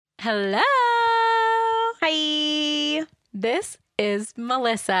Hello. Hi. This is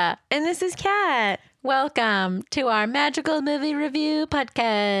Melissa. And this is Kat. Welcome to our Magical Movie Review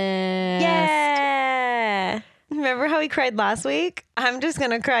podcast. Yeah. Remember how we cried last week? I'm just going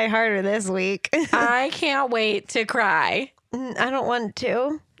to cry harder this week. I can't wait to cry. I don't want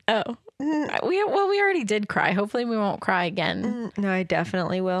to. Oh. We already did cry. Hopefully we won't cry again. No, I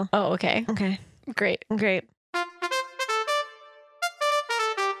definitely will. Oh, okay. Okay. Great. Great.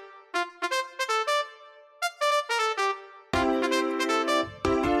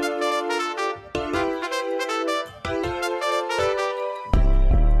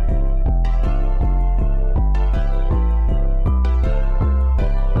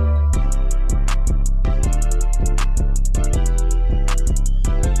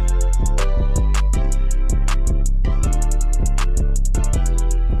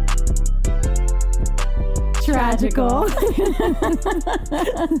 Tragical.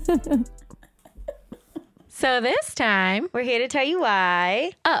 So this time, We're here to tell you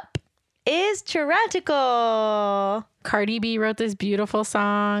why Up. is tragical. Cardi B wrote this beautiful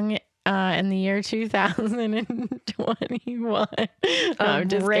song in the year 2021. I'm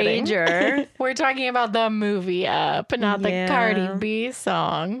just kidding. Rager. We're talking about the movie Up, not the Yeah. Cardi B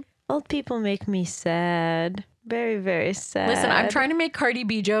song. Old people make me sad. Very, very sad. Listen, I'm trying to make Cardi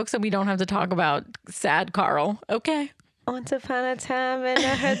B jokes so we don't have to talk about sad Carl. Okay. Once upon a time and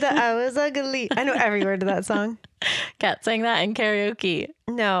I heard that I was ugly. I know every word of that song. Kat sang that in karaoke.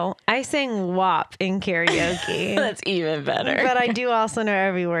 No, I sang WAP in karaoke. That's even better. But I do also know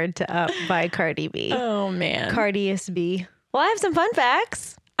every word to Up by Cardi B. Oh, man. Cardius B. Well, I have some fun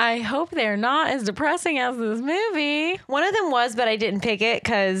facts. I hope they're not as depressing as this movie. One of them was, but I didn't pick it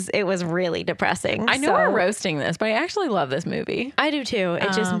because it was really depressing. I know So- we're roasting this, but I actually love this movie. I do too.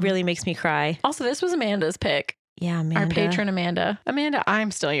 It just really makes me cry. Also, this was Amanda's pick. Yeah, Amanda. Our patron, Amanda. Amanda, I'm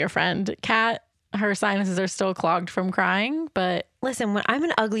still your friend. Kat, her sinuses are still clogged from crying, but Listen, when I'm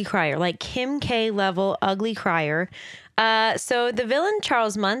an ugly crier, like Kim K level ugly crier. So the villain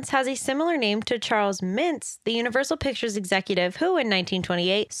Charles Muntz has a similar name to Charles Mintz, the Universal Pictures executive who in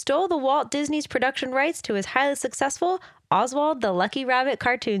 1928 stole the Walt Disney's production rights to his highly successful Oswald the Lucky Rabbit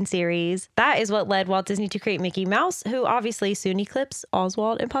cartoon series. That is what led Walt Disney to create Mickey Mouse, who obviously soon eclipsed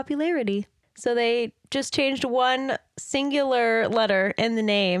Oswald in popularity. So they just changed one singular letter in the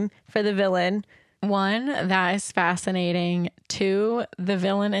name for the villain. one, that is fascinating. Two, the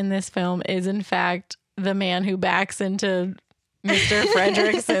villain in this film is in fact the man who backs into Mr.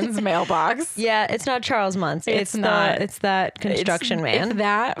 Fredrickson's mailbox. Yeah, it's not Charles Muntz. It's not. It's that construction man. If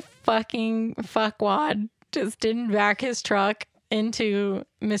that fucking fuckwad just didn't back his truck into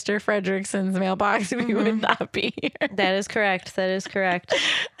Mr. Fredrickson's mailbox, we would not be here. That is correct. That is correct.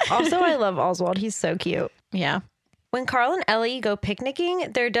 Also, I love Oswald. He's so cute. Yeah. When Carl and Ellie go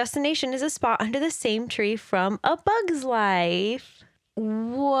picnicking, their destination is a spot under the same tree from A Bug's Life.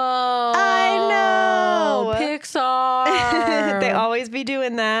 Whoa. I know. Pixar. They always be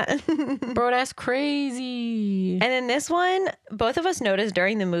doing that. Bro, that's crazy. And in this one, both of us noticed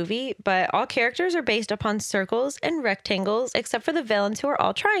during the movie, but all characters are based upon circles and rectangles, except for the villains who are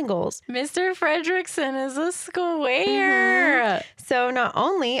all triangles. Mr. Fredrickson is a square. So not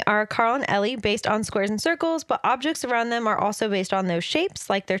only are Carl and Ellie based on squares and circles, but objects around them are also based on those shapes,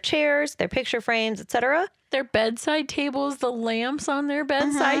 like their chairs, their picture frames, etc. Their bedside tables, the lamps on their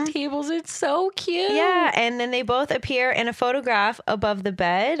bedside tables, it's so cute. Yeah, and then they both appear in a photograph above the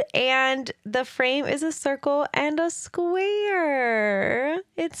bed, and the frame is a circle and a square.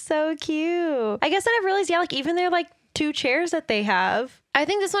 It's so cute. I guess I never realized, yeah, like even their like two chairs that they have. I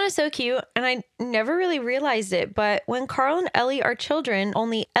think this one is so cute, and I never really realized it, but when Carl and Ellie are children,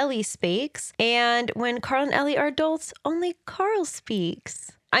 only Ellie speaks, and when Carl and Ellie are adults, only Carl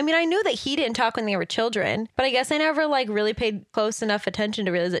speaks. I mean, I knew that he didn't talk when they were children, but I guess I never like really paid close enough attention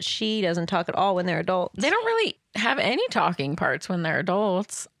to realize that she doesn't talk at all when they're adults. They don't really have any talking parts when they're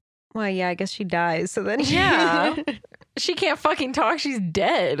adults. Well, yeah, I guess she dies. So then, Yeah. She can't fucking talk. She's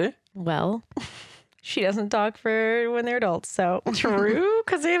dead. Well, she doesn't talk for when they're adults. So True,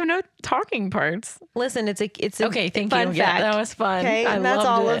 because they have no talking parts. listen, it's a Okay, thank fun you. Yeah, fact. that was fun. Okay, I and that's loved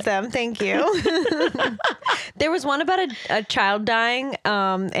all it. of them. Thank you. There was one about a child dying,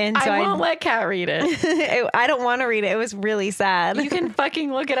 and so I won't let Kat read it. I don't want to read it. It was really sad. You can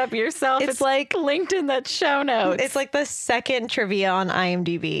fucking look it up yourself. It's like- linked in that show notes. It's like the second trivia on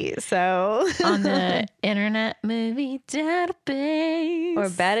IMDb. So on the Internet Movie Database. or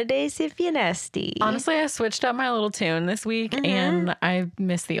Bad Days if you're nasty. Honestly, I switched up my little tune this week and I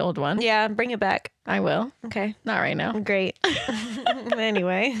missed the old one. Yeah, bring it back. I will. Okay. Not right now. Great.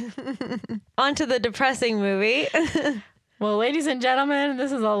 Anyway, on to the depressing movie. Well, ladies and gentlemen,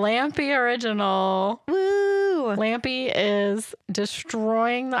 this is a Lampy original. Woo! Lampy is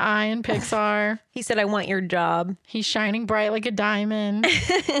destroying the eye in Pixar. He said, I want your job. He's shining bright like a diamond.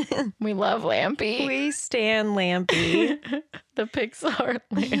 We love Lampy. We stan Lampy. The Pixar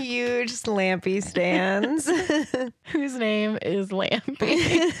Lampy, Huge Lampy stans. whose name is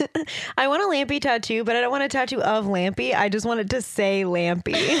Lampy. I want a Lampy tattoo, but I don't want a tattoo of Lampy. I just want it to say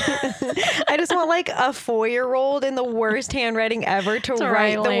Lampy. I just want like a 4-year-old in the worst handwriting ever to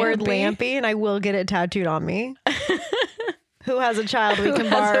write the word Lampy, and I will get it tattooed on me. Who has a child we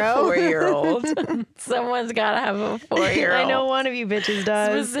can borrow? A 4-year-old. Someone's got to have a 4-year-old. I know one of you bitches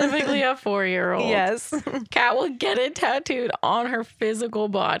does. Specifically a 4-year-old. Yes. Kat will get it tattooed on her physical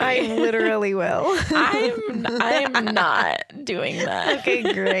body. I literally will. I'm not doing that. Okay,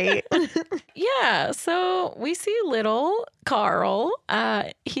 great. Yeah, so we see little Carl.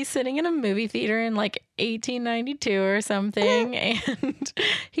 He's sitting in a movie theater in like 1892 or something, and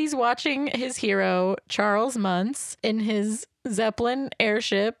he's watching his hero, Charles Muntz, in his Zeppelin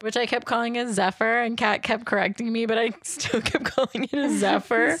airship, which I kept calling a Zephyr, and Kat kept correcting me, but I still kept calling it a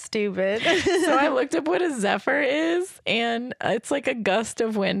Zephyr. Stupid. So I looked up what a Zephyr is, and it's like a gust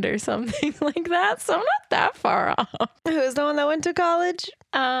of wind or something like that. So I'm not that far off. Who's the one that went to college?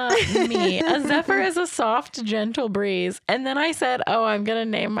 Me. A Zephyr is a soft, gentle breeze. And then I said, oh, I'm going to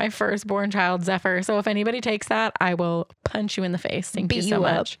name my firstborn child Zephyr. So if anybody takes that, I will punch you in the face. Thank you so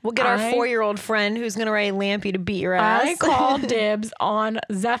much. We'll get our 4-year-old friend who's going to write Lampy to beat your ass. I call dibs on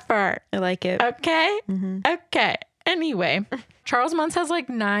Zephyr. I like it. Okay? Okay. Anyway, Charles Muntz has like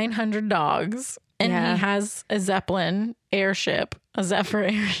 900 dogs. And he has a Zeppelin airship, a Zephyr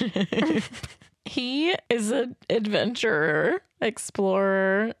airship. He is an adventurer,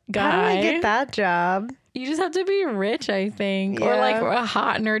 explorer guy. How do I get that job? You just have to be rich, I think. Or like a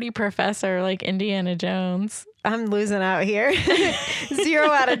hot, nerdy professor like Indiana Jones. I'm losing out here.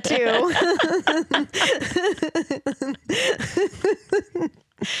 0 out of 2.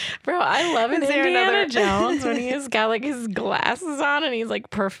 Bro, I love an Indiana Jones when he's got like his glasses on and he's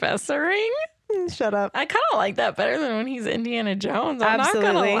like professoring. Shut up. I kind of like that better than when he's Indiana Jones. I'm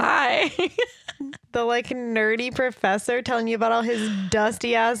Absolutely. not going to lie. The like nerdy professor telling you about all his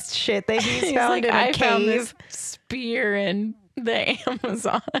dusty ass shit that he's found like, in a I cave. found this spear in the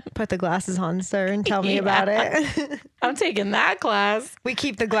Amazon. Put the glasses on, sir, and tell me about it. I'm taking that class. We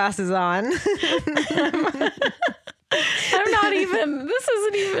keep the glasses on. I'm not even, this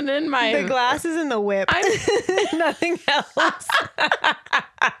isn't even in my... The glasses and the whip. Nothing else.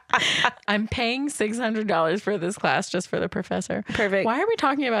 I'm paying $600 for this class just for the professor. Perfect. Why are we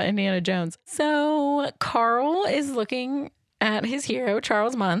talking about Indiana Jones? So Carl is looking at his hero,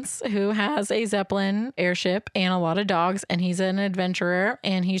 Charles Muntz, who has a Zeppelin airship and a lot of dogs, and he's an adventurer,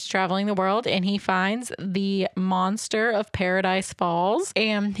 and he's traveling the world, and he finds the monster of Paradise Falls,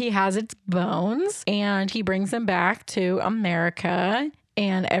 and he has its bones, and he brings them back to America.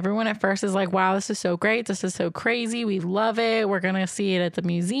 And everyone at first is like, wow, this is so great. This is so crazy. We love it. We're going to see it at the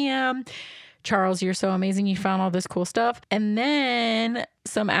museum. Charles, you're so amazing. You found all this cool stuff. And then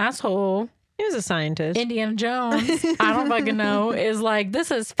some asshole... He was a scientist. Indiana Jones, I don't fucking know, is like, this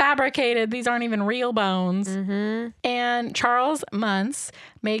is fabricated. These aren't even real bones. And Charles Muntz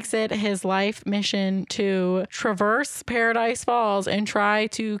makes it his life mission to traverse Paradise Falls and try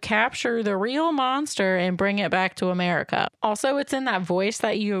to capture the real monster and bring it back to America. Also, it's in that voice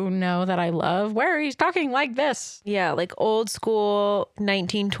that you know that I love, where he's talking like this. Yeah, like old school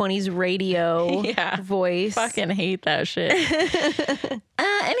 1920s radio voice. Fucking hate that shit.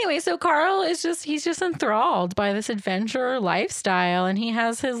 Anyway, so Carl is he's just enthralled by this adventure lifestyle, and he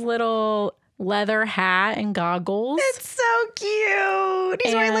has his little leather hat and goggles. It's so cute.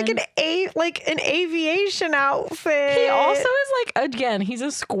 He's wearing like an aviation outfit. He also is like, again, he's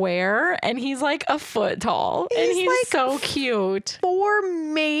a square and he's like a foot tall. And he's like so cute. 4,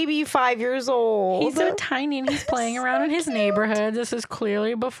 maybe 5 years old. He's so tiny and he's playing around in his neighborhood. This is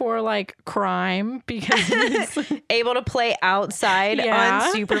clearly before like crime because he's able to play outside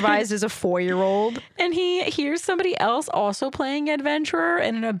unsupervised as a 4-year-old. And he hears somebody else also playing adventurer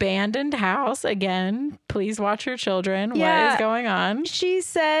in an abandoned house. Again, please watch your children. Yeah. What is going on? She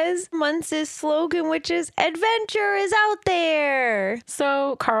says Muntz's slogan, which is adventure is out there.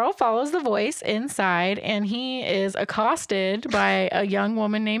 So Carl follows the voice inside and he is accosted by a young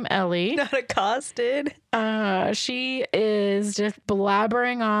woman named Ellie. Not accosted. She is just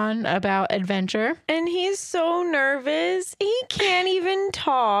blabbering on about adventure. And he's so nervous. He can't even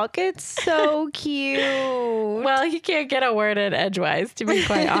talk. It's so cute. Well, he can't get a word in edgewise, to be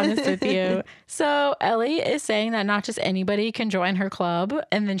quite honest with you. So Ellie Ellie is saying that not just anybody can join her club,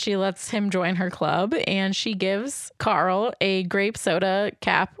 and then she lets him join her club, and she gives Carl a grape soda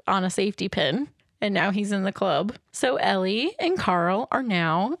cap on a safety pin, and now he's in the club. So Ellie and Carl are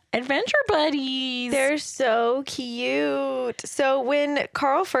now adventure buddies. They're so cute. So when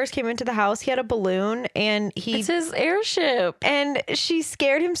Carl first came into the house, he had a balloon and It's his airship. and she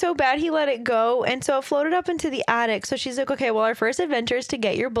scared him so bad he let it go. And so it floated up into the attic. So she's like, okay, well, our first adventure is to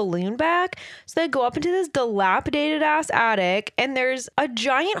get your balloon back. So they go up into this dilapidated ass attic, and there's a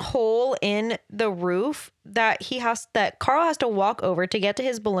giant hole in the roof that Carl has to walk over to get to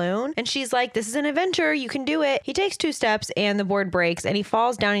his balloon. And she's like, this is an adventure. You can do it. He takes 2 steps and the board breaks and he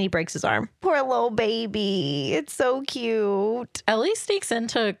falls down and he breaks his arm. Poor little baby. It's so cute. Ellie sneaks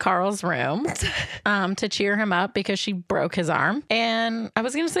into Carl's room to cheer him up because she broke his arm. And I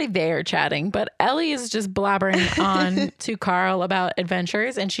was going to say they're chatting, but Ellie is just blabbering on to Carl about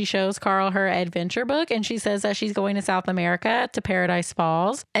adventures. And she shows Carl her adventure book. And she says that she's going to South America, to Paradise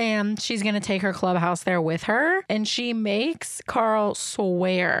Falls. And she's going to take her clubhouse there with her. And she makes Carl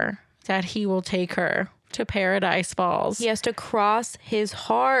swear that he will take her to Paradise Falls. He has to cross his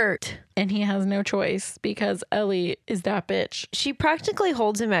heart. And he has no choice because Ellie is that bitch. She practically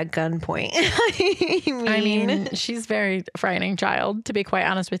holds him at gunpoint. I mean, she's a very frightening child, to be quite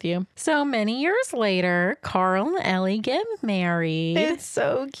honest with you. So many years later, Carl and Ellie get married. It's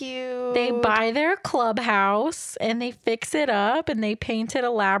so cute. They buy their clubhouse and they fix it up and they paint it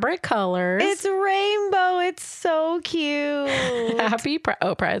elaborate colors. It's rainbow. It's so cute. Happy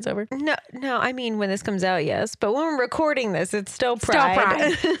Pride's over. No, I mean, when this comes out, yes. But when we're recording this, it's still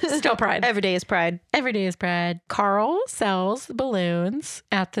Pride. Still Pride. Every day is Pride. Every day is Pride. Carl sells balloons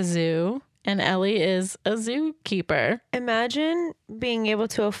at the zoo, and Ellie is a zookeeper. Imagine being able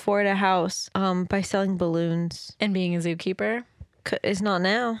to afford a house by selling balloons. And being a zookeeper. It's not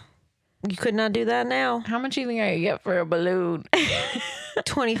now. You could not do that now. How much do you think I could get for a balloon?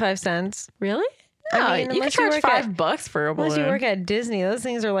 25 cents. Really? No, I mean, you can charge $5 for a balloon. Unless you work at Disney, those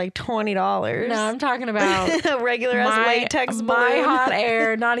things are like $20. No, I'm talking about a regular ass latex balloon. My hot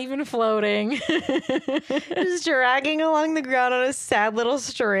air, not even floating. Just dragging along the ground on a sad little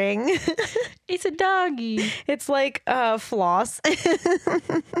string. It's a doggy. It's like floss.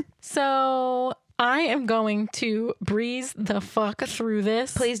 So I am going to breeze the fuck through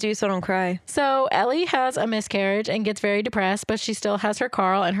this. Please do, so don't cry. So Ellie has a miscarriage and gets very depressed, but she still has her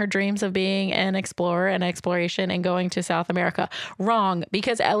Carl and her dreams of being an explorer and exploration and going to South America. Wrong,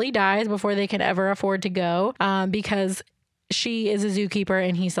 because Ellie dies before they can ever afford to go because she is a zookeeper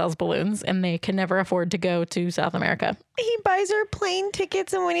and he sells balloons and they can never afford to go to South America. He buys her plane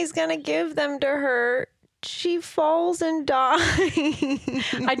tickets, and when he's going to give them to her, she falls and dies.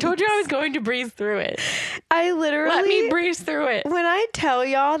 I told you I was going to breeze through it. I literally... Let me breeze through it. When I tell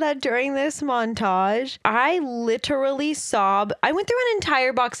y'all that during this montage, I literally sob. I went through an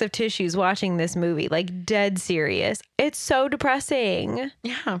entire box of tissues watching this movie, like dead serious. It's so depressing.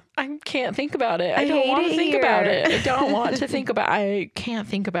 Yeah, I can't think about it. I don't want to think about it. I don't want to think about it. I can't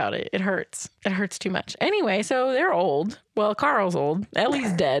think about it. It hurts. It hurts too much. Anyway, so they're old. Well, Carl's old.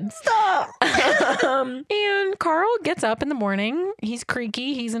 Ellie's dead. Stop. And Carl gets up in the morning. He's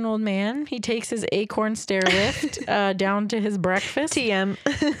creaky. He's an old man. He takes his acorn stair lift down to his breakfast. TM.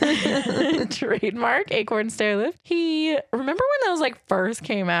 Trademark acorn stair lift. Remember when those like first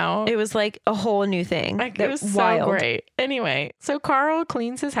came out? It was like a whole new thing. Like, it was wild. So great. Anyway, so Carl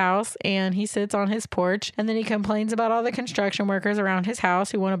cleans his house and he sits on his porch and then he complains about all the construction workers around his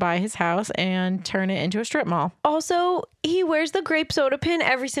house who want to buy his house and turn it into a strip mall. Also, he wears the grape soda pin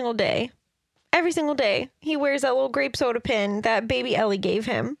every single day. Every single day. He wears that little grape soda pin that baby Ellie gave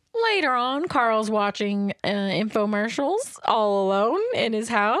him. Later on, Carl's watching infomercials all alone in his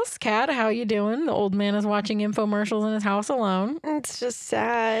house. Kat, how you doing? The old man is watching infomercials in his house alone. It's just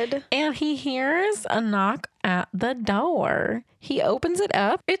sad. And he hears a knock at the door. He opens it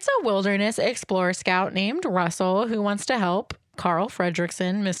up. It's a wilderness explorer scout named Russell who wants to help Carl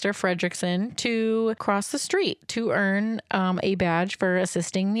Fredrickson, Mr. Fredrickson, to cross the street to earn a badge for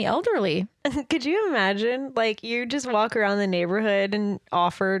assisting the elderly. Could you imagine? Like, you just walk around the neighborhood and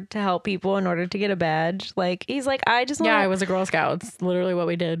offer to help people in order to get a badge. Like, he's like, I just want... Yeah, I was a Girl Scout. It's literally what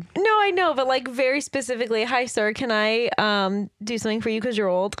we did. No, I know, but like very specifically, hi, sir, can I do something for you because you're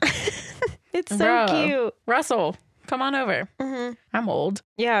old? It's so cute. Russell, come on over. Mm-hmm. I'm old.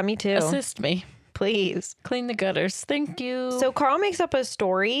 Yeah, me too. Assist me. Please. Clean the gutters. Thank you. So Carl makes up a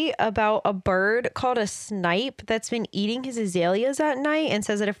story about a bird called a snipe that's been eating his azaleas at night and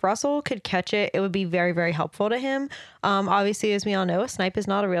says that if Russell could catch it, it would be very, very helpful to him. Obviously, as we all know, a snipe is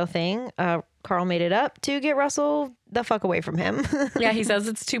not a real thing. Carl made it up to get Russell the fuck away from him. Yeah, he says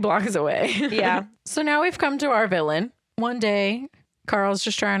it's 2 blocks away. Yeah. So now we've come to our villain. One day, Carl's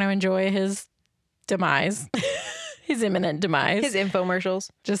just trying to enjoy his demise. His imminent demise. His infomercials.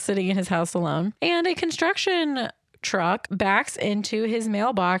 Just sitting in his house alone. And a construction truck backs into his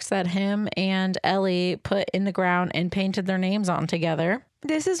mailbox that him and Ellie put in the ground and painted their names on together.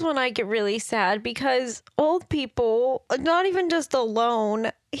 This is when I get really sad because old people, not even just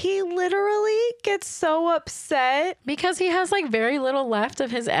alone, he literally gets so upset. Because he has like very little left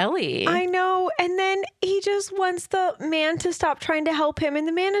of his Ellie. I know. And then he just wants the man to stop trying to help him. And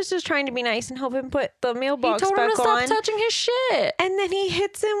the man is just trying to be nice and help him put the mailbox He told him back to stop on. touching his shit. And then he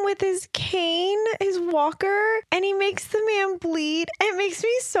hits him with his cane, his walker, and he makes the man bleed. It makes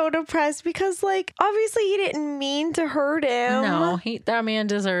me so depressed because, like, obviously he didn't mean to hurt him. No, that man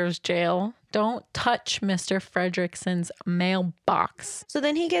deserves jail. Don't touch Mr. Fredrickson's mailbox. So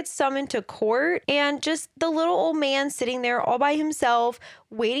then he gets summoned to court, and just the little old man sitting there all by himself,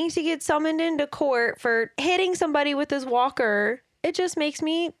 waiting to get summoned into court for hitting somebody with his walker. It just makes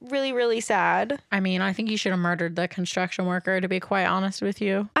me really, really sad. I mean, I think he should have murdered the construction worker, to be quite honest with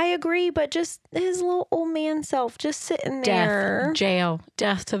you. I agree, but just his little old man self just sitting there. Death, jail,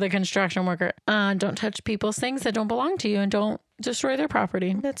 death to the construction worker. Don't touch people's things that don't belong to you, and don't destroy their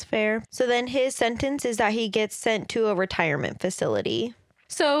property. That's fair. So then his sentence is that he gets sent to a retirement facility.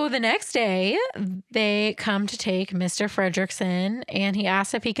 So the next day, they come to take Mr. Fredrickson, and he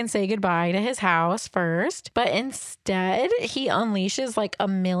asks if he can say goodbye to his house first. But instead, he unleashes like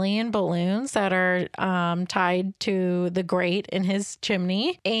 1 million balloons that are tied to the grate in his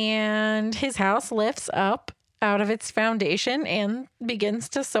chimney. And his house lifts up out of its foundation and begins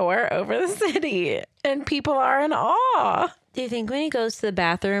to soar over the city. And people are in awe. Do you think when he goes to the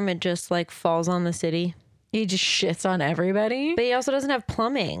bathroom, it just like falls on the city? He just shits on everybody. But he also doesn't have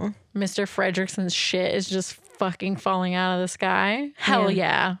plumbing. Mr. Fredrickson's shit is just fucking falling out of the sky. Hell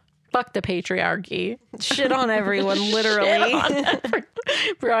yeah. Fuck the patriarchy. Shit on everyone, literally.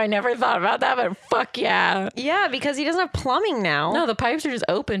 Bro, I never thought about that, but fuck yeah. Yeah, because he doesn't have plumbing now. No, the pipes are just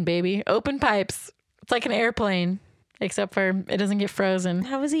open, baby. Open pipes. It's like an airplane, except for it doesn't get frozen.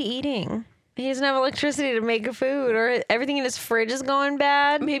 How is he eating? He doesn't have electricity to make food, or everything in his fridge is going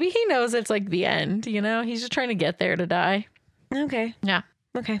bad. Maybe he knows it's like the end, you know? He's just trying to get there to die. Okay. Yeah.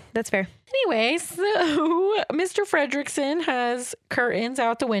 Okay, that's fair. Anyway, so Mr. Fredrickson has curtains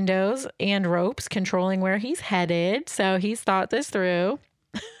out the windows and ropes controlling where he's headed. So he's thought this through.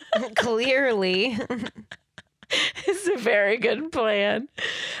 Clearly. It's a very good plan.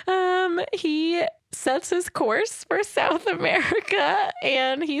 He sets his course for South America,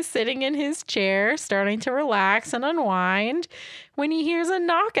 and he's sitting in his chair, starting to relax and unwind, when he hears a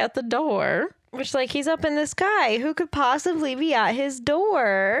knock at the door. Which, like, he's up in the sky. Who could possibly be at his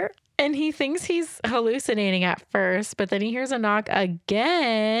door? And he thinks he's hallucinating at first, but then he hears a knock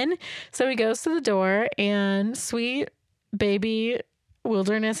again. So he goes to the door, and sweet baby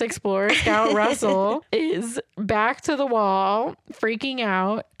wilderness explorer Scout Russell is back to the wall, freaking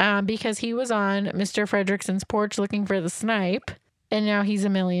out because he was on Mr. Fredrickson's porch looking for the snipe. And now he's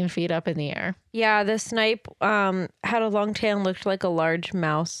 1 million feet up in the air. Yeah, the snipe had a long tail and looked like a large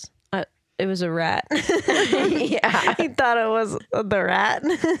mouse. It was a rat. Yeah. He thought it was the rat.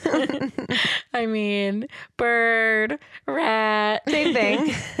 I mean, bird, rat. Same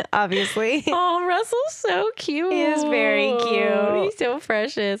thing, obviously. Oh, Russell's so cute. He is very cute. He's so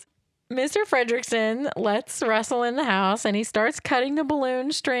precious. Mr. Fredrickson lets Russell in the house, and he starts cutting the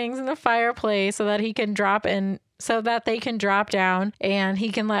balloon strings in the fireplace so that they can drop down, and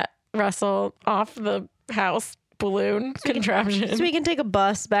he can let Russell off the house balloon contraption. So he can take a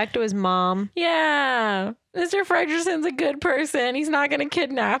bus back to his mom. Yeah. Mr. Fredrickson's a good person. He's not going to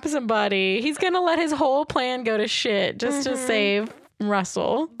kidnap somebody. He's going to let his whole plan go to shit just to save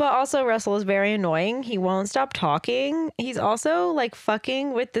Russell. But also Russell is very annoying. He won't stop talking. He's also like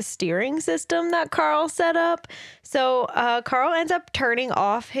fucking with the steering system that Carl set up. So Carl ends up turning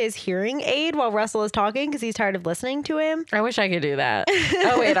off his hearing aid while Russell is talking because he's tired of listening to him. I wish I could do that.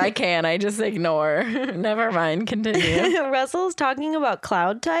 Oh, wait, I can. I just ignore. Never mind. Continue. Russell's talking about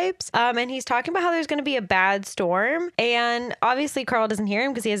cloud types, and he's talking about how there's going to be a bad storm. And obviously Carl doesn't hear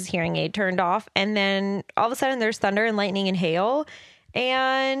him because he has his hearing aid turned off. And then all of a sudden there's thunder and lightning and hail.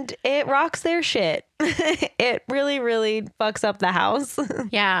 And it rocks their shit. It really, really fucks up the house.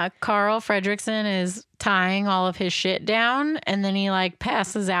 Yeah, Carl Fredrickson is tying all of his shit down, and then he like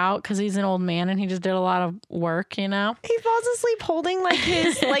passes out because he's an old man and he just did a lot of work, you know? He falls asleep holding like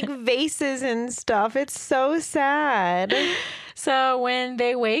his like vases and stuff. It's so sad. So when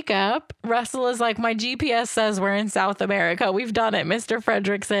they wake up, Russell is like, my GPS says we're in South America. We've done it, Mr.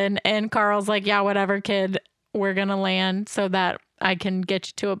 Fredrickson. And Carl's like, yeah, whatever, kid. we're going to land so that I can get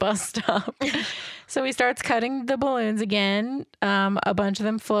you to a bus stop. So he starts cutting the balloons again. A bunch of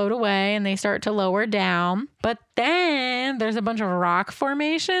them float away and they start to lower down. But then there's a bunch of rock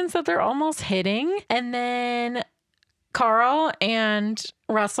formations that they're almost hitting. And then Carl and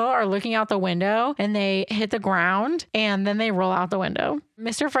Russell are looking out the window and they hit the ground and then they roll out the window.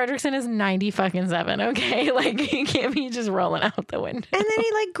 Mr. Fredricksen is 97, okay? Like, he can't be just rolling out the window. And then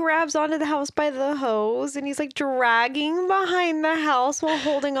he like grabs onto the house by the hose and he's like dragging behind the house while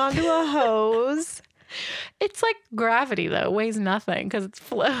holding onto a hose. It's like gravity, though. It weighs nothing because it's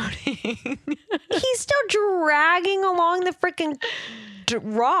floating. He's still dragging along the freaking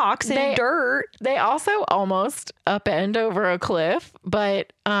rocks and dirt. They also almost upend over a cliff,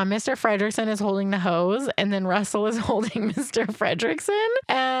 but Mr. Fredricksen is holding the hose and then Russell is holding Mr. Fredricksen.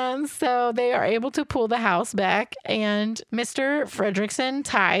 And so they are able to pull the house back and Mr. Fredricksen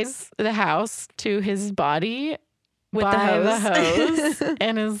ties the house to his body with by the hose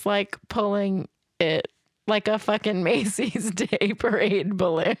and is like pulling it like a fucking Macy's Day Parade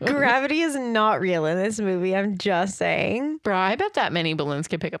balloon. Gravity is not real in this movie. I'm just saying. Bro, I bet that many balloons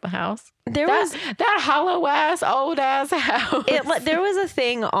could pick up a house. There was that hollow ass, old ass house. There was a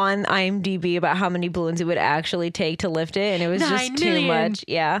thing on IMDb about how many balloons it would actually take to lift it, and it was just too much.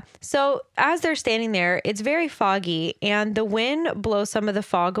 Yeah. So as they're standing there, it's very foggy, and the wind blows some of the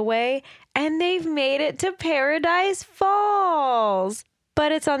fog away, and they've made it to Paradise Falls.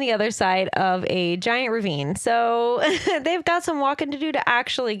 But it's on the other side of a giant ravine. So they've got some walking to do to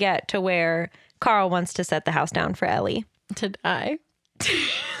actually get to where Carl wants to set the house down for Ellie. To die.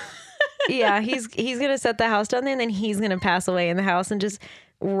 Yeah, he's going to set the house down there and then he's going to pass away in the house and just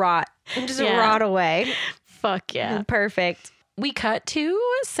rot. Rot away. Fuck yeah. Perfect. We cut to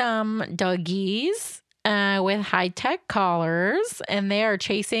some doggies with high-tech collars, and they are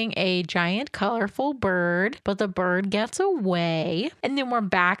chasing a giant colorful bird, but the bird gets away. And then we're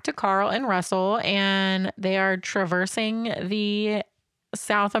back to Carl and Russell, and they are traversing the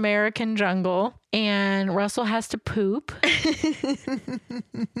South American jungle, and Russell has to poop.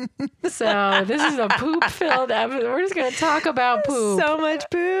 So this is a poop-filled episode. We're just going to talk about poop. So much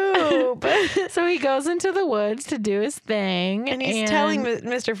poop. So he goes into the woods to do his thing. And he's telling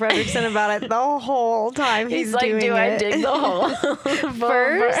Mr. Fredricksen about it the whole time he's like, doing do it. I dig the hole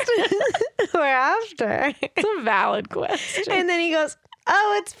first or after? It's a valid question. And then he goes,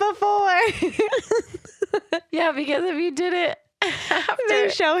 oh, it's before. Yeah, because if you did it after, they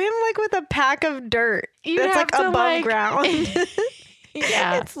show him like with a pack of dirt that's like above ground.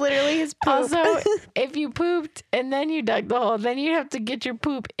 Yeah. It's literally his poop. Also, if you pooped and then you dug the hole, then you have to get your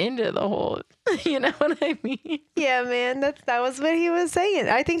poop into the hole. You know what I mean? Yeah, man. That was what he was saying.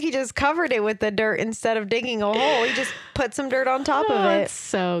 I think he just covered it with the dirt instead of digging a hole. He just put some dirt on top of it. It's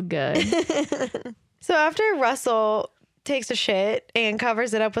so good. So after Russell takes a shit and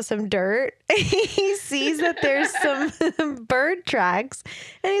covers it up with some dirt, he sees that there's some bird tracks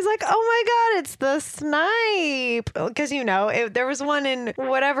and he's like, oh my God, it's the snipe. Because, you know, there was one in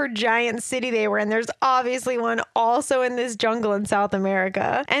whatever giant city they were in. There's obviously one also in this jungle in South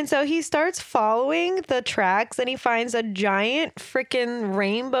America. And so he starts following the tracks and he finds a giant freaking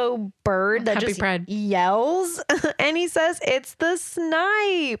rainbow bird that just yells. And he says, it's the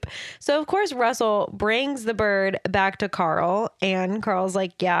snipe. So, of course, Russell brings the bird back to Carl, and Carl's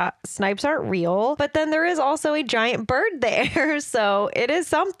like, yeah, snipes aren't real, but then there is also a giant bird there, so it is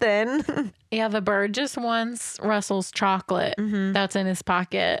something. Yeah, the bird just wants Russell's chocolate that's in his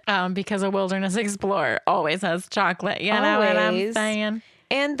pocket, because a wilderness explorer always has chocolate. You know what I'm saying?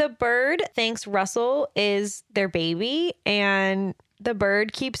 And the bird thinks Russell is their baby, and the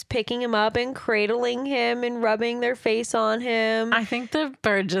bird keeps picking him up and cradling him and rubbing their face on him. I think the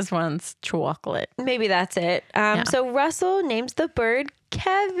bird just wants chocolate. Maybe that's it. So Russell names the bird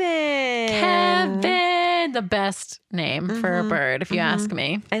Kevin. Kevin, the best name for a bird, if you ask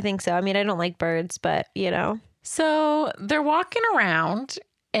me. I think so. I mean, I don't like birds, but you know. So they're walking around.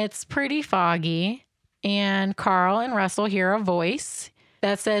 It's pretty foggy. And Carl and Russell hear a voice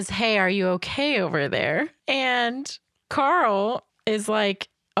that says, hey, are you okay over there? And Carl is like,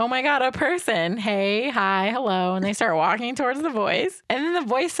 oh my God, a person. Hey, hi, hello. And they start walking towards the voice. And then the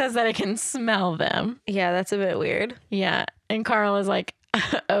voice says that it can smell them. Yeah, that's a bit weird. Yeah. And Carl is like,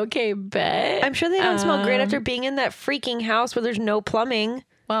 okay, bet. I'm sure they don't smell great after being in that freaking house where there's no plumbing.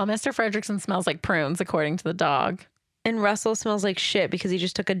 Well, Mr. Fredricksen smells like prunes, according to the dog. And Russell smells like shit because he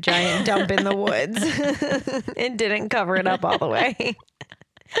just took a giant dump in the woods and didn't cover it up all the way.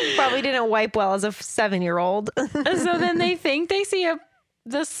 Probably didn't wipe well as a 7-year-old. So then they think they see a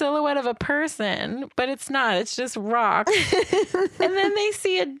the silhouette of a person, but it's not. It's just rocks. And then they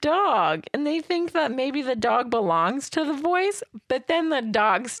see a dog and they think that maybe the dog belongs to the voice, but then the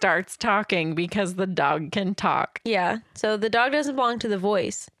dog starts talking because the dog can talk. Yeah. So the dog doesn't belong to the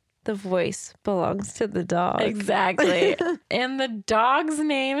voice. The voice belongs to the dog. Exactly. And the dog's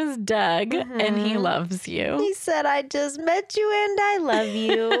name is Doug, and he loves you. He said, I just met you and I love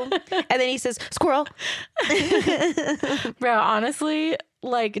you. And then he says, squirrel. Bro, honestly,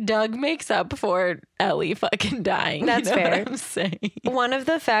 like Doug makes up for Ellie fucking dying. That's you know fair. What I'm saying. One of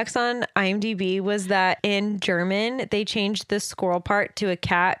the facts on IMDb was that in German, they changed the squirrel part to a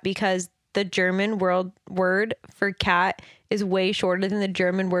cat because the German word for cat is way shorter than the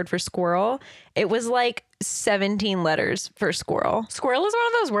German word for squirrel. It was like 17 letters for squirrel. Squirrel is one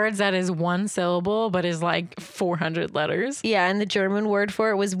of those words that is one syllable, but is like 400 letters. Yeah, and the German word for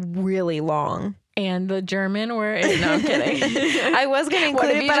it was really long. And the German word, no, I'm kidding. I was going to What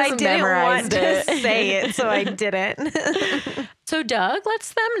include if it, you but I just didn't want memorized to it? say it, so I didn't. So Doug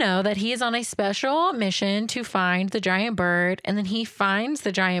lets them know that he is on a special mission to find the giant bird. And then he finds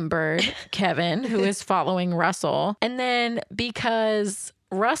the giant bird, Kevin, who is following Russell. And then because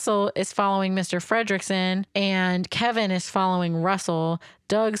Russell is following Mr. Fredrickson and Kevin is following Russell,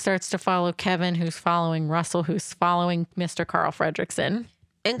 Doug starts to follow Kevin, who's following Russell, who's following Mr. Carl Fredrickson.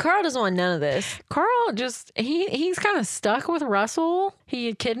 And Carl doesn't want none of this. Carl just, he's kind of stuck with Russell. He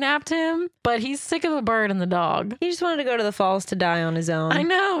had kidnapped him, but he's sick of the bird and the dog. He just wanted to go to the falls to die on his own. I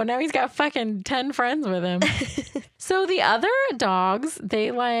know. Now he's got fucking 10 friends with him. So the other dogs, they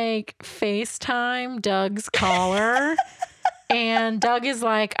like FaceTime Doug's collar. And Doug is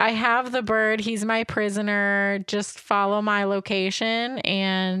like, I have the bird. He's my prisoner. Just follow my location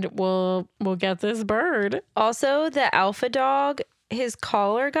and we'll get this bird. Also, the alpha dog, his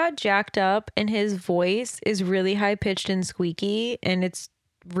collar got jacked up and his voice is really high pitched and squeaky, and it's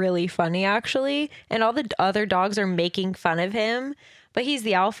really funny actually. And all the other dogs are making fun of him, but he's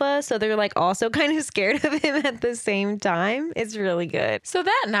the alpha, so they're like also kind of scared of him at the same time. It's really good. So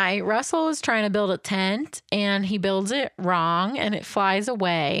that night, Russell is trying to build a tent and he builds it wrong and it flies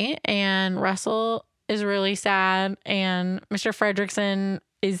away. And Russell is really sad and Mr. Fredrickson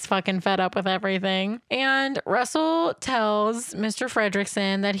is fucking fed up with everything. And Russell tells Mr.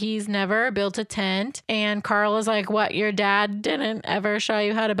 Fredrickson that he's never built a tent. And Carl is like, what, your dad didn't ever show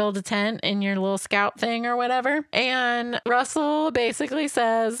you how to build a tent in your little scout thing or whatever? And Russell basically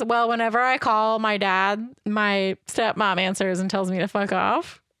says, well, whenever I call my dad, my stepmom answers and tells me to fuck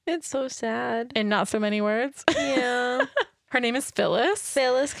off. It's so sad. In not so many words. Yeah. Her name is Phyllis.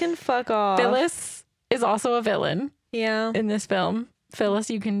 Phyllis can fuck off. Phyllis is also a villain Yeah. in this film. Phyllis,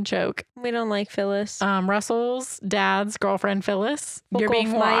 you can choke. We don't like Phyllis. Russell's dad's girlfriend, Phyllis. Fuck You're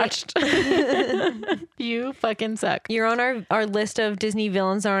being off, watched. You fucking suck. You're on our list of Disney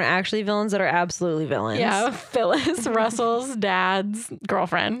villains that aren't actually villains that are absolutely villains. Yeah, Phyllis, Russell's dad's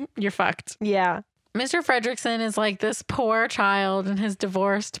girlfriend. You're fucked. Yeah. Mr. Fredrickson is like this poor child and his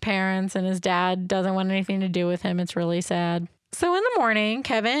divorced parents, and his dad doesn't want anything to do with him. It's really sad. So in the morning,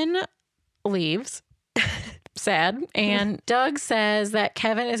 Kevin leaves. Sad. And Doug says that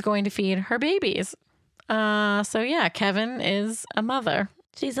Kevin is going to feed her babies. So yeah, Kevin is a mother.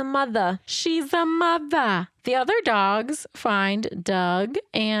 She's a mother. She's a mother. The other dogs find Doug,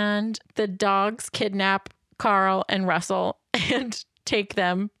 and the dogs kidnap Carl and Russell and take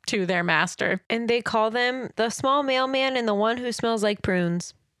them to their master. And they call them the small mailman and the one who smells like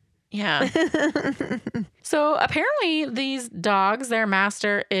prunes. Yeah. So apparently these dogs, their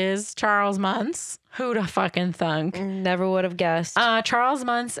master is Charles Muntz. Who'd have fucking thunk? Never would have guessed. Charles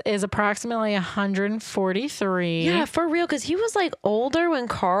Muntz is approximately 143. Yeah, for real, because he was like older when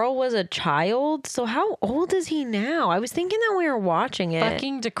Carl was a child. So how old is he now? I was thinking that we were watching it.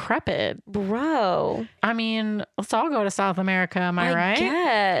 Fucking decrepit. Bro. I mean, let's all go to South America, am I right?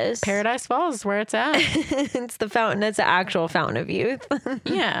 Yes. Paradise Falls is where it's at. It's the fountain. It's the actual fountain of youth.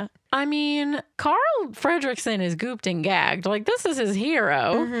 Yeah. I mean, Carl Fredrickson is gooped and gagged. Like, this is his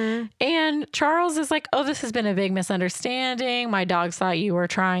hero. Mm-hmm. And Charles is like, oh, this has been a big misunderstanding. My dogs thought you were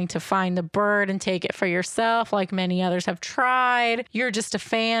trying to find the bird and take it for yourself, like many others have tried. You're just a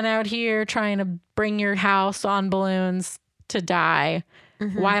fan out here trying to bring your house on balloons to die.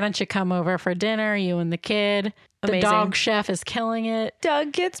 Mm-hmm. Why don't you come over for dinner, you and the kid? The Amazing. dog chef is killing it.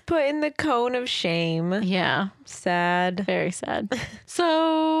 Doug gets put in the cone of shame. Yeah. Sad. Very sad.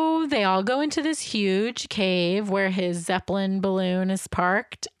 So they all go into this huge cave where his Zeppelin balloon is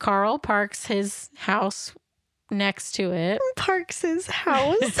parked. Carl parks his house next to it. Parks his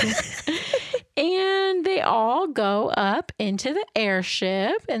house. And they all go up into the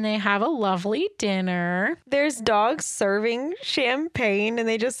airship and they have a lovely dinner. There's dogs serving champagne and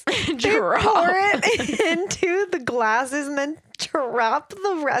they just they Drop. pour it into the glasses and then drop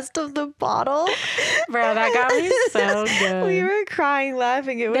the rest of the bottle. Bro, that got me so good. We were crying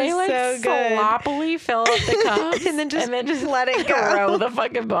laughing. It was They like so good. sloppily fill up the cups And then just let it go. throw the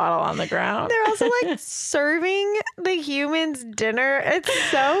fucking bottle on the ground. They're also like serving the humans dinner. It's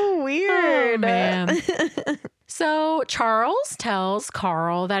so weird. Oh, man. So Charles tells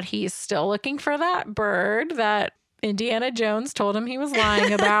Carl that he's still looking for that bird that Indiana Jones told him he was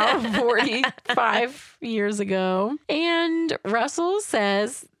lying about 45 years ago. And Russell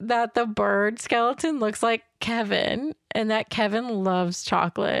says that the bird skeleton looks like Kevin and that Kevin loves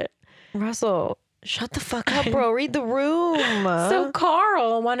chocolate. Russell, shut the fuck up, bro. Read the room. So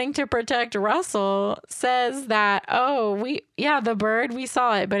Carl, wanting to protect Russell, says that, the bird, we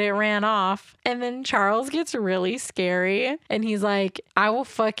saw it, but it ran off. And then Charles gets really scary and he's like, I will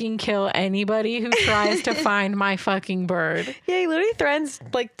fucking kill anybody who tries to find my fucking bird. Yeah, he literally threatens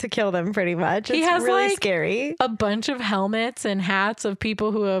like to kill them pretty much. It's has, really like, scary. A bunch of helmets and hats of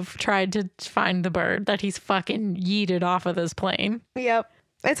people who have tried to find the bird that he's fucking yeeted off of this plane. Yep.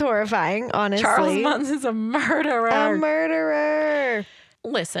 It's horrifying, honestly. Charles Muntz is a murderer. A murderer.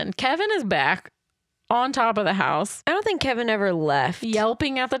 Listen, Kevin is back on top of the house, I don't think Kevin ever left.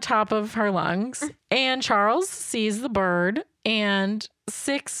 yelping at the top of her lungs. And Charles sees the bird and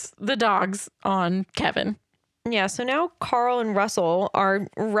sicks the dogs on Kevin. Yeah, so now Carl and Russell are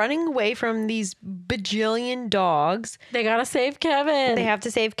running away from these bajillion dogs. They gotta save Kevin. They have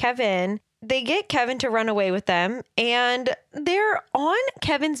to save Kevin. They get Kevin to run away with them, and they're on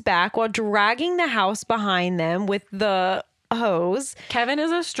Kevin's back while dragging the house behind them with the hose. Kevin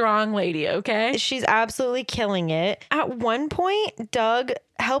is a strong lady, okay? She's absolutely killing it. At one point, Doug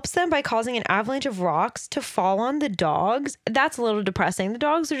helps them by causing an avalanche of rocks to fall on the dogs. That's a little depressing. The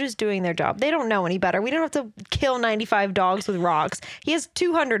dogs are just doing their job. They don't know any better. We don't have to kill 95 dogs with rocks. He has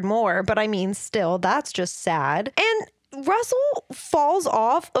 200 more, but I mean, still, that's just sad. And Russell falls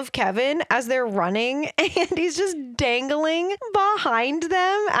off of Kevin as they're running and he's just dangling behind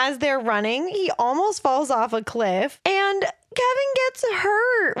them as they're running. He almost falls off a cliff and Kevin gets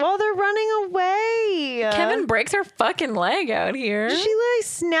hurt while they're running away. Kevin breaks her fucking leg out here. She literally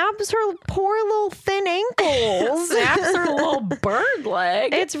snaps her poor little thin ankles. Snaps her little bird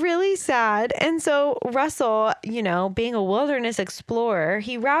leg. It's really sad. And so Russell, being a wilderness explorer,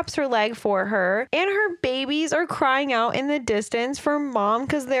 he wraps her leg for her and her babies are crying out in the distance for mom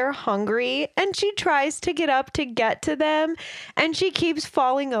because they're hungry. And she tries to get up to get to them and she keeps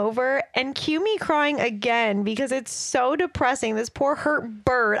falling over and cue me crying again because it's so depressing. This poor hurt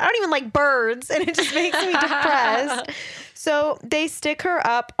bird. I don't even like birds and it just makes me depressed. So they stick her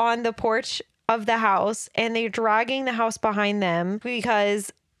up on the porch of the house and they're dragging the house behind them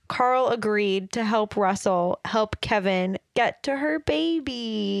because Carl agreed to help Russell help Kevin get to her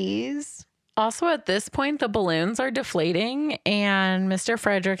babies. Also, at this point, the balloons are deflating and Mr.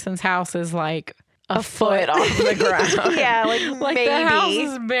 Fredrickson's house is like a foot off the ground. Yeah, like maybe. The house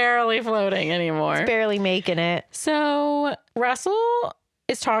is barely floating anymore. It's barely making it. So Russell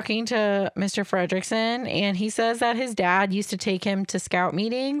is talking to Mr. Fredrickson and he says that his dad used to take him to scout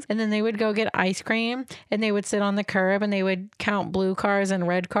meetings and then they would go get ice cream and they would sit on the curb and they would count blue cars and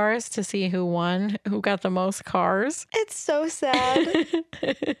red cars to see who won, who got the most cars. It's so sad.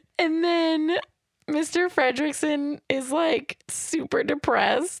 And then Mr. Fredrickson is like super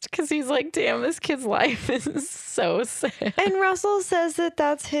depressed because he's like, damn, this kid's life is so sad. And Russell says that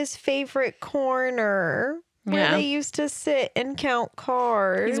that's his favorite corner where they used to sit and count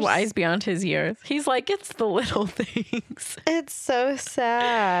cars. He's wise beyond his years. He's like, it's the little things. It's so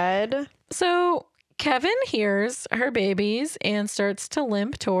sad. So Kevin hears her babies and starts to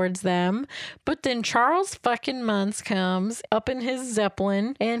limp towards them. But then Charles fucking Muntz comes up in his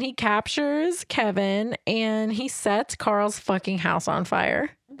Zeppelin and he captures Kevin and he sets Carl's fucking house on fire.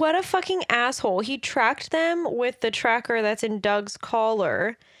 What a fucking asshole. He tracked them with the tracker that's in Doug's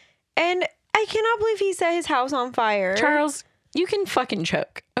collar. And I cannot believe he set his house on fire. Charles, you can fucking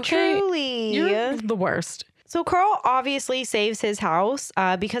choke. Okay? Truly. You're the worst. So Carl obviously saves his house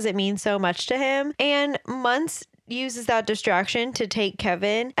because it means so much to him. And Muntz uses that distraction to take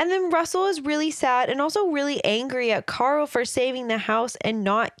Kevin. And then Russell is really sad and also really angry at Carl for saving the house and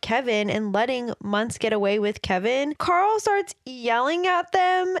not Kevin and letting Muntz get away with Kevin. Carl starts yelling at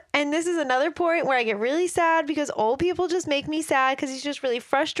them. And this is another point where I get really sad because old people just make me sad because he's just really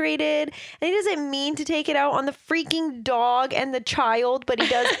frustrated. And he doesn't mean to take it out on the freaking dog and the child, but he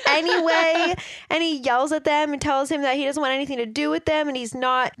does anyway. And he yells at them and tells him that he doesn't want anything to do with them and he's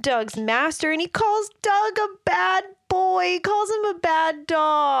not Doug's master. And he calls Doug a bad boy. He calls him a bad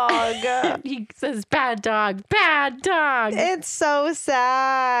dog. He says, bad dog, bad dog. It's so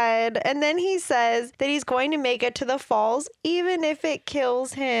sad. And then he says that he's going to make it to the falls even if it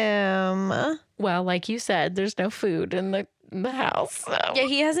kills him. Well, like you said, there's no food in the house. So. Yeah,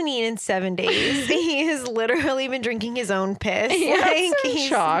 he hasn't eaten in 7 days. He has literally been drinking his own piss. He's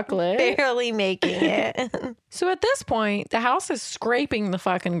chocolate. Barely making it. So at this point, the house is scraping the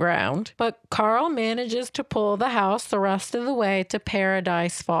fucking ground, but Carl manages to pull the house the rest of the way to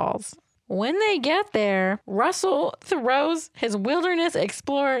Paradise Falls. When they get there, Russell throws his Wilderness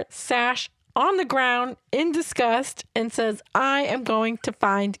Explorer sash on the ground in disgust and says, I am going to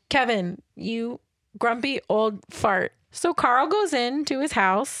find Kevin, you grumpy old fart. So Carl goes into his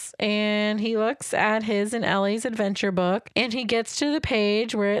house and he looks at his and Ellie's adventure book and he gets to the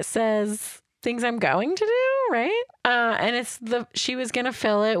page where it says things I'm going to do, right? And it's she was going to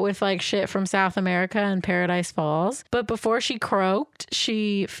fill it with like shit from South America and Paradise Falls. But before she croaked,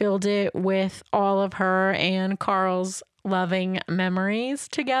 she filled it with all of her and Carl's loving memories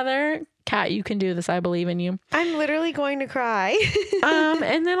together. Kat, you can do this. I believe in you. I'm literally going to cry.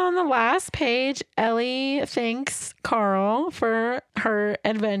 And then on the last page, Ellie thanks Carl for her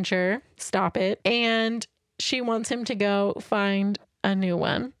adventure. Stop it. And she wants him to go find a new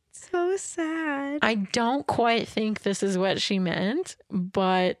one. So sad. I don't quite think this is what she meant,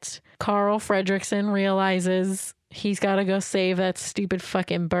 but Carl Fredricksen realizes he's got to go save that stupid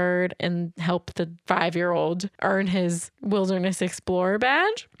fucking bird and help the 5-year-old earn his Wilderness Explorer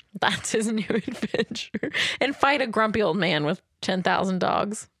badge. That's his new adventure. And fight a grumpy old man with 10,000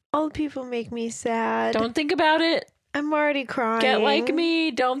 dogs. Old people make me sad. Don't think about it. I'm already crying. Get like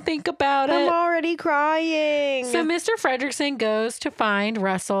me. Don't think about it. I'm already crying. So Mr. Fredricksen goes to find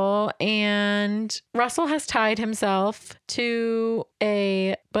Russell, and Russell has tied himself to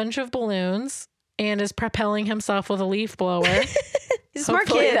a bunch of balloons and is propelling himself with a leaf blower. He's a smart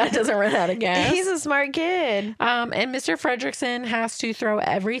Hopefully kid. that doesn't run out of gas. He's a smart kid. And Mr. Fredricksen has to throw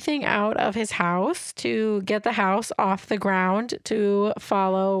everything out of his house to get the house off the ground to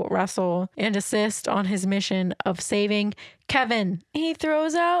follow Russell and assist on his mission of saving Kevin. He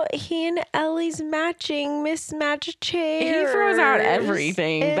throws out he and Ellie's matching mismatched chairs. He throws out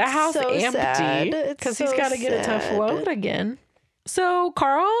everything. It's The house so empty because he's got to get it to float again. So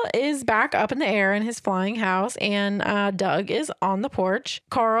Carl is back up in the air in his flying house and Doug is on the porch.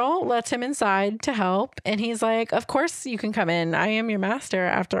 Carl lets him inside to help and he's like, of course you can come in. I am your master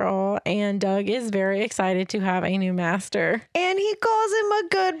after all. And Doug is very excited to have a new master. And he calls him a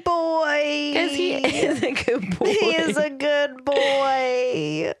good boy. Because he is a good boy. He is a good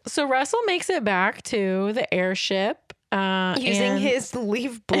boy. So Russell makes it back to the airship. Using his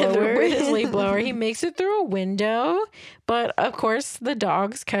leaf blower. With his leaf blower. He makes it through a window, but of course the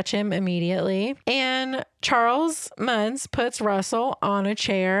dogs catch him immediately. And Charles Muntz puts Russell on a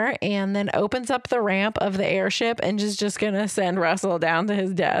chair and then opens up the ramp of the airship and is just going to send Russell down to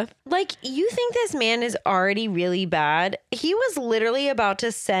his death. Like, you think this man is already really bad? He was literally about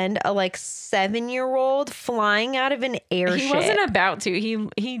to send a 7-year-old flying out of an airship. He wasn't about to.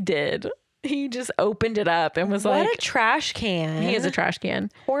 He did. He just opened it up and was like... What a trash can. He is a trash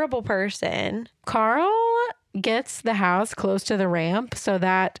can. Horrible person. Carl gets the house close to the ramp so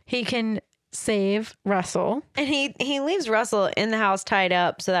that he can save Russell. And he leaves Russell in the house tied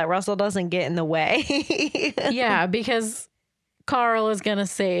up so that Russell doesn't get in the way. Yeah, because Carl is going to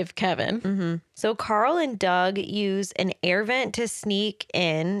save Kevin. Mm-hmm. So Carl and Doug use an air vent to sneak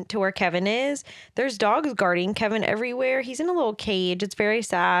in to where Kevin is. There's dogs guarding Kevin everywhere. He's in a little cage. It's very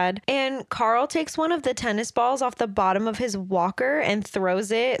sad. And Carl takes one of the tennis balls off the bottom of his walker and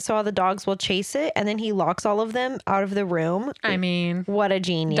throws it so all the dogs will chase it. And then he locks all of them out of the room. I mean, what a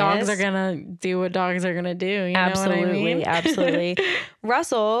genius. Dogs are going to do what dogs are going to do. You absolutely, know what I mean? Absolutely.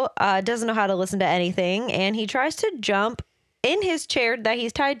 Russell doesn't know how to listen to anything. And he tries to jump in his chair that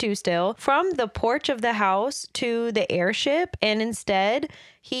he's tied to still from the porch of the house to the airship. And instead,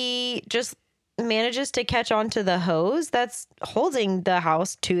 he just manages to catch onto the hose that's holding the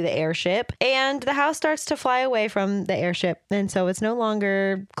house to the airship, and the house starts to fly away from the airship, and so it's no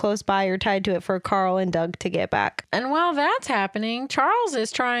longer close by or tied to it for Carl and Doug to get back. And while that's happening, Charles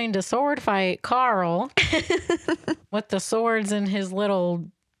is trying to sword fight Carl with the swords in his little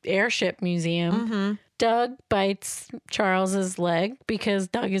airship museum. Doug bites Charles's leg because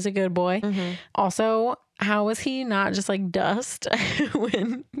Doug is a good boy. Also, how was he not just like dust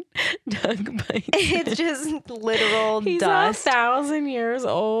when Doug bites? It's just literal He's dust. 1,000 years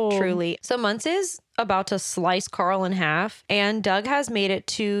old. Truly. So Muntz is about to slice Carl in half, and Doug has made it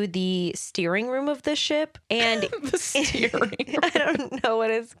to the steering room of the ship. And The steering I don't know what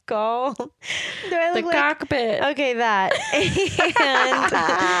it's called. Do I The look like cockpit. Okay, that.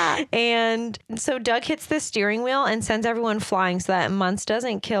 And so Doug hits the steering wheel and sends everyone flying so that Muntz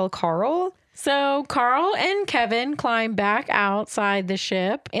doesn't kill Carl. So Carl and Kevin climb back outside the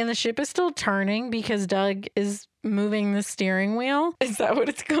ship, and the ship is still turning because Doug is moving the steering wheel. Is that what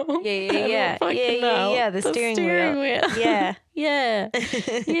it's called? Yeah. The steering wheel. Yeah. Yeah.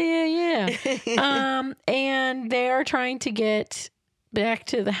 And they are trying to get back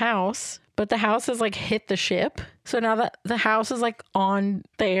to the house, but the house has like hit the ship. So now that the house is like on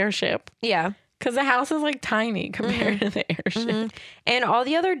the airship. Yeah. Because the house is like tiny compared to the airship. And all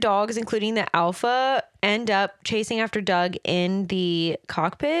the other dogs, including the alpha, end up chasing after Doug in the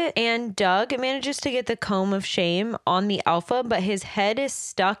cockpit. And Doug manages to get the comb of shame on the alpha, but his head is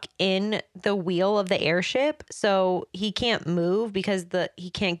stuck in the wheel of the airship. So he can't move because he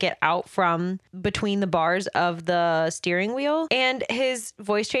can't get out from between the bars of the steering wheel. And his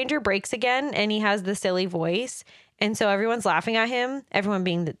voice changer breaks again, and he has the silly voice. And so everyone's laughing at him, everyone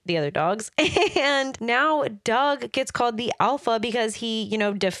being the other dogs. And now Doug gets called the alpha because he,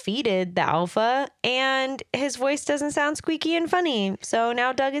 defeated the alpha, and his voice doesn't sound squeaky and funny. So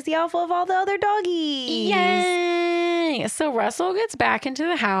now Doug is the alpha of all the other doggies. Yay! So Russell gets back into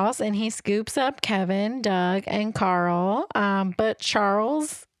the house and he scoops up Kevin, Doug, and Carl. But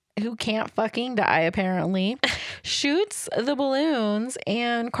Charles, who can't fucking die apparently, shoots the balloons,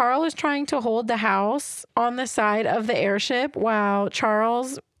 and Carl is trying to hold the house on the side of the airship while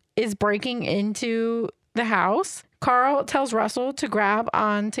Charles is breaking into the house. Carl tells Russell to grab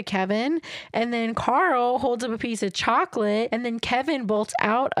onto Kevin, and then Carl holds up a piece of chocolate, and then Kevin bolts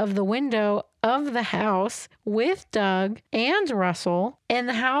out of the window of the house with Doug and Russell, and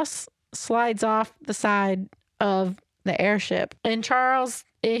the house slides off the side of the airship. And Charles,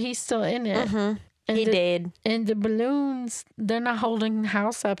 he's still in it. And He did. And the balloons, they're not holding the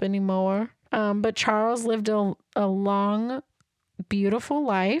house up anymore. But Charles lived a long, beautiful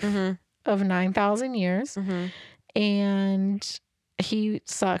life of 9,000 years. And he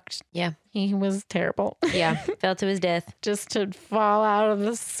sucked. Yeah. He was terrible. Yeah. Fell to his death. Just to fall out of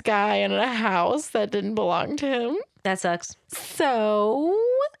the sky in a house that didn't belong to him. That sucks. So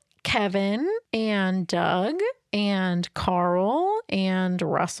Kevin and Doug and Carl and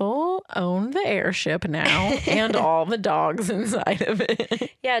Russell own the airship now and all the dogs inside of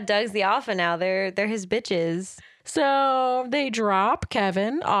it. Yeah, Doug's the alpha now. They're his bitches. So they drop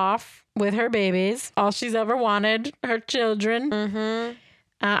Kevin off with her babies, all she's ever wanted, her children.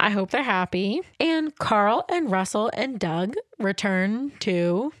 I hope they're happy. And Carl and Russell and Doug return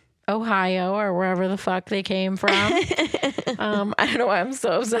to Ohio or wherever the fuck they came from. I don't know why I'm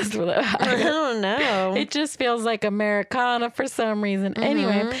so obsessed with Ohio. I don't know. It just feels like Americana for some reason.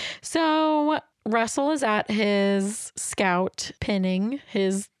 Anyway, so Russell is at his scout pinning,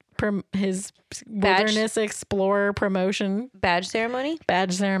 his wilderness explorer promotion Badge ceremony.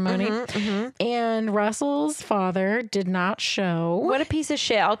 And Russell's father did not show. What a piece of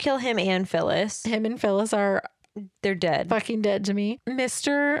shit. I'll kill him and Phyllis. Him and Phyllis are They're dead. fucking dead to me.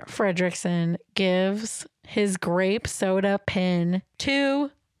 Mr. Fredrickson gives his grape soda pin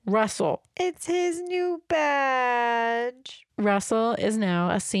to Russell. It's his new badge. Russell is now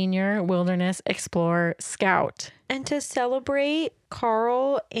a senior wilderness explorer scout. And to celebrate,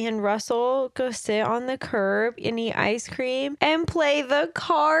 Carl and Russell go sit on the curb and eat ice cream and play the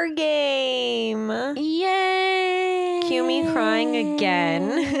car game. Yay! Cue me crying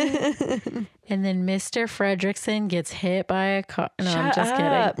again. And then Mr. Fredrickson gets hit by a car. No, I'm just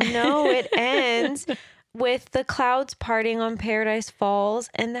kidding. No, it ends with the clouds parting on Paradise Falls,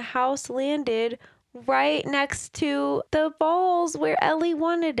 and the house landed right next to the falls where Ellie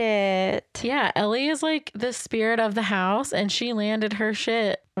wanted it. Yeah, Ellie is like the spirit of the house, and she landed her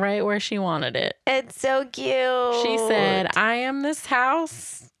shit right where she wanted it. It's so cute. She said, I am this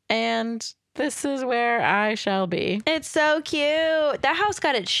house, and This is where I shall be. It's so cute. That house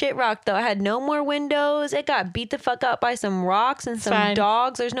got its shit rocked though. It had no more windows. It got beat the fuck up by some rocks and some fine.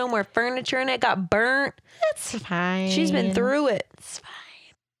 dogs. There's no more furniture in it. It got burnt. It's fine. She's been through it. It's fine.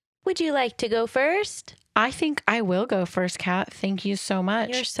 Would you like to go first? I think I will go first, Kat. Thank you so much.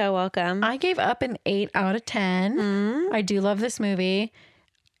 You're so welcome. I gave Up an 8 out of 10. I do love this movie.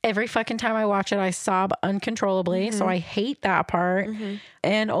 Every fucking time I watch it, I sob uncontrollably. So I hate that part.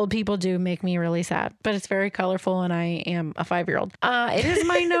 And old people do make me really sad. But it's very colorful and I am a 5-year-old. It is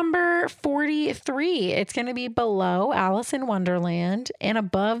my number 43. It's going to be below Alice in Wonderland and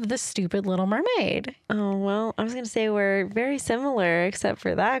above The Stupid Little Mermaid. Oh, well, I was going to say we're very similar except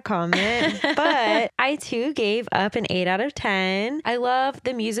for that comment. But I too gave Up an 8 out of 10. I love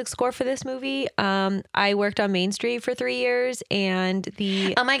the music score for this movie. I worked on Main Street for 3 years and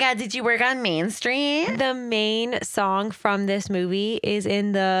Oh my God, did you work on Main Street? the main song from this movie is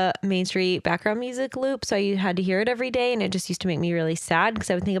in the Main Street background music loop. So I had to hear it every day and it just used to make me really sad because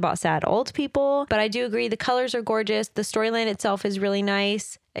I would think about sad old people. But I do agree the colors are gorgeous. The storyline itself is really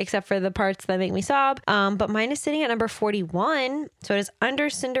nice, except for the parts that make me sob. But mine is sitting at number 41. So it is under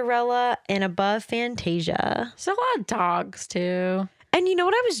Cinderella and above Fantasia. There's a lot of dogs too. And you know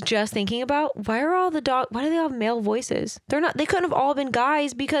what I was just thinking about? Why do they have male voices? They couldn't have all been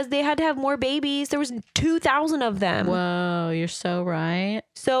guys because they had to have more babies. There was 2,000 of them. Whoa, you're so right.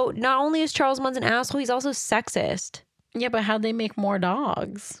 So not only is Charles Munn's an asshole, he's also sexist. Yeah, but how'd they make more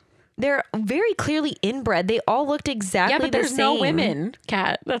dogs? They're very clearly inbred. They all looked exactly the same. Yeah, but there's no women,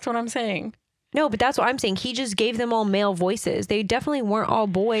 Kat. That's what I'm saying. No, but that's what I'm saying. He just gave them all male voices. They definitely weren't all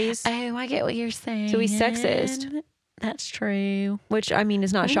boys. Oh, I get what you're saying. So he's sexist. That's true. Which, I mean,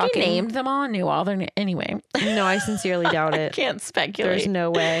 is not I think shocking. He named them all, knew all their anyway. No, I sincerely doubt it. Can't speculate. There's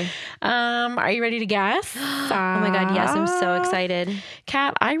no way. Are you ready to guess? Oh my God, yes, I'm so excited.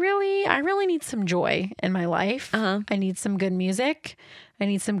 Kat, I really need some joy in my life. I need some good music. I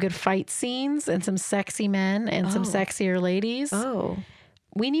need some good fight scenes and some sexy men and some sexier ladies. Oh.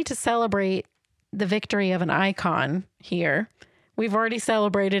 We need to celebrate the victory of an icon here. We've already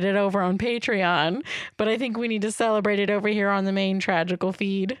celebrated it over on Patreon, but I think we need to celebrate it over here on the main Tragical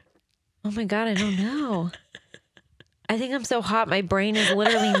feed. Oh my God, I don't know. I think I'm so hot, my brain is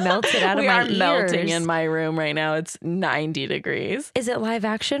literally melted out of my ears. We are melting in my room right now. It's 90 degrees. Is it live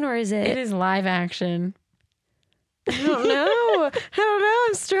action or is it? It is live action. I don't know.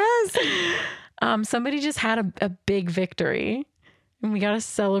 I'm stressed. Somebody just had a big victory and we got to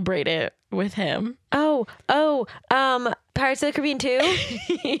celebrate it with him. Pirates of the Caribbean 2?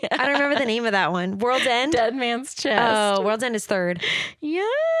 Yeah. I don't remember the name of that one. World's End? Dead Man's Chest. Oh, World's End is third. Yes.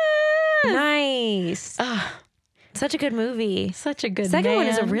 Nice. Such a good movie. Such a good Second one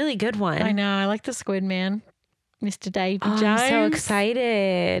is a man. really good one. I know. I like the Squid Man. Mr. Davy Jones. I'm so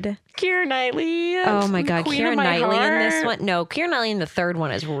excited. Keira Knightley. Oh my God. Queen Keira of my Knightley in heart. this one. No, Keira Knightley in the third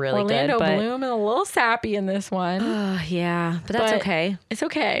one is really Orlando good. Bloom and a little sappy in this one. Yeah, but that's But okay. It's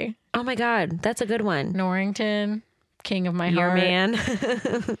okay. Oh my God. That's a good one. Norrington, King of my Your heart.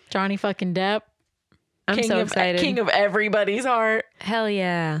 man. Johnny fucking Depp. I'm King so of, excited. King of everybody's heart. Hell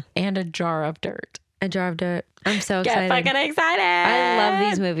yeah. And a jar of dirt. A jar of dirt. I'm so Get excited. fucking excited. I love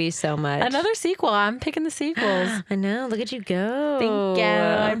these movies so much. Another sequel. I'm picking the sequels. I know. Look at you go. Thank you.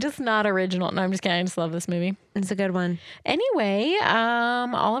 I'm just not original. No, I'm just kidding. I just love this movie. It's a good one. Anyway,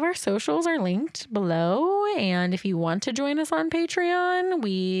 all of our socials are linked below. And if you want to join us on Patreon,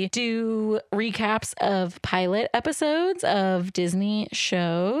 we do recaps of pilot episodes of Disney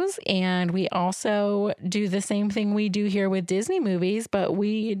shows. And we also do the same thing we do here with Disney movies, but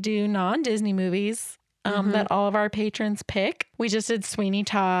we do non-Disney movies that all of our patrons pick. We just did Sweeney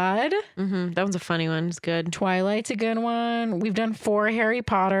Todd. That one's a funny one. It's good. Twilight's a good one. We've done 4 Harry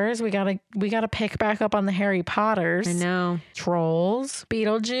Potters. We gotta pick back up on the Harry Potters. I know. Trolls,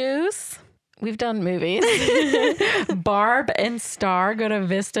 Beetlejuice. We've done movies. Barb and Star go to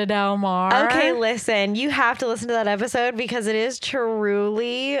Vista Del Mar. Okay, listen. You have to listen to that episode because it is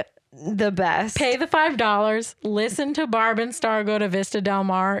truly the best. Pay the $5. Listen to Barb and Star go to Vista Del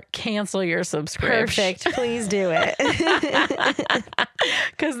Mar. Cancel your subscription. Perfect. Please do it.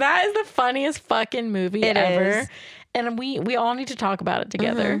 Because that is the funniest fucking movie It ever. is. And we all need to talk about it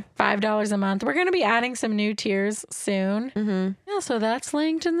together. $5 a month. We're going to be adding some new tiers soon. Yeah, so that's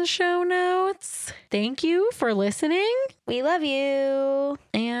linked in the show notes. Thank you for listening. We love you.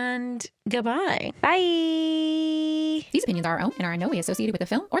 And goodbye. Bye. These opinions are our own and are in no way associated with the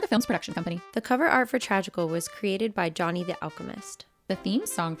film or the film's production company. The cover art for Tragical was created by Johnny the Alchemist. The theme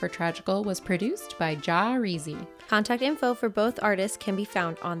song for Tragical was produced by Ja Reezy. Contact info for both artists can be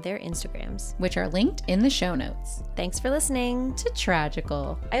found on their Instagrams. which are linked in the show notes. Thanks for listening. To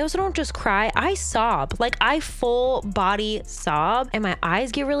Tragical. I also don't just cry, I sob. Like, I full body sob, and my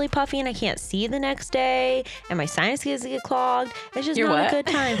eyes get really puffy and I can't see the next day, and my sinuses get clogged. It's just not a good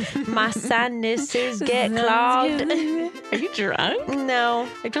time. My sinuses get clogged. Are you drunk? No.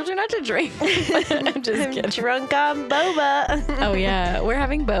 I told you not to drink. I'm just I'm kidding. drunk on boba. Oh yeah, we're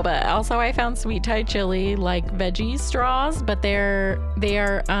having boba. Also, I found sweet Thai chili like veggie straws, but they are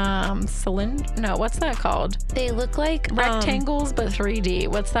cylinder. No, what's that called? They look like Rectangles, but 3D.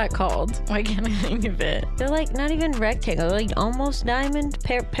 What's that called? Why can't I think of it? They're like not even rectangle, they're like almost diamond,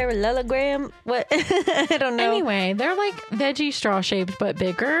 parallelogram. What? I don't know. Anyway, they're like veggie straw shaped but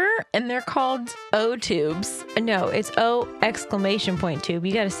bigger, and they're called O tubes. No, it's O exclamation point tube.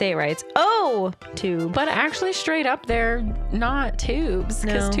 You got to say it right. It's O tube. But actually, straight up, they're not tubes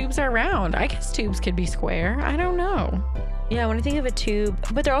because No. tubes are round. I guess tubes could be square. I don't know. Yeah, when I think of a tube,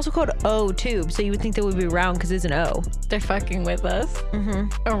 but they're also called O tube, so you would think they would be round because it's an O. They're fucking with us.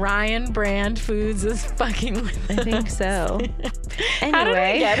 Orion Brand Foods is fucking with us. I think so. Anyway, How did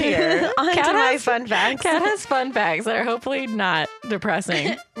we get here? on to Kat my has- fun facts. Kat has fun facts that are hopefully not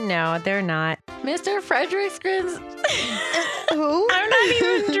depressing. No, they're not. Mr. Frederickson's. Who? I'm not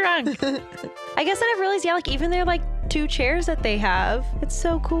even drunk. I guess I never realized, yeah, like even their like 2 chairs that they have. It's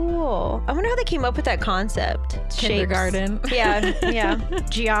so cool. I wonder how they came up with that concept. Shapes. Kindergarten. Yeah.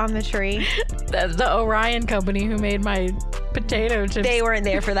 Geometry. The Orion company who made my potato chips. They weren't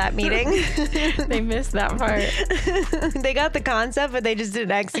there for that meeting. They missed that part. They got the concept, but they just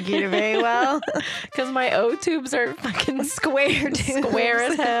didn't execute it very well. Because my O tubes are fucking Square tubes. square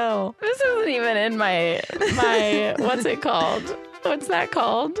as hell. This isn't even in my what's it called? What's that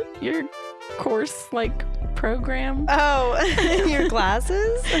called? Your course like program? Oh, your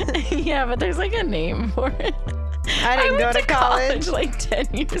glasses? Yeah, but there's like a name for it. I didn't go went to college. like 10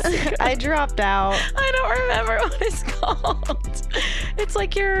 years ago. I dropped out. I don't remember what it's called. It's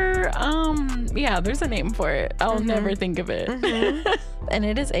like your yeah, there's a name for it. I'll never think of it. And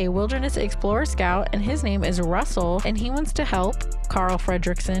it is a wilderness explorer scout, and his name is Russell, and he wants to help Carl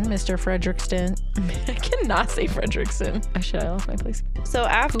Fredrickson, Mr. Fredrickson. I cannot say Fredrickson. Oh shit, I lost my place. So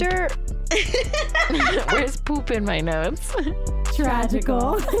after Where's poop in my notes?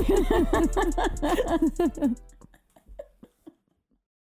 Tragical.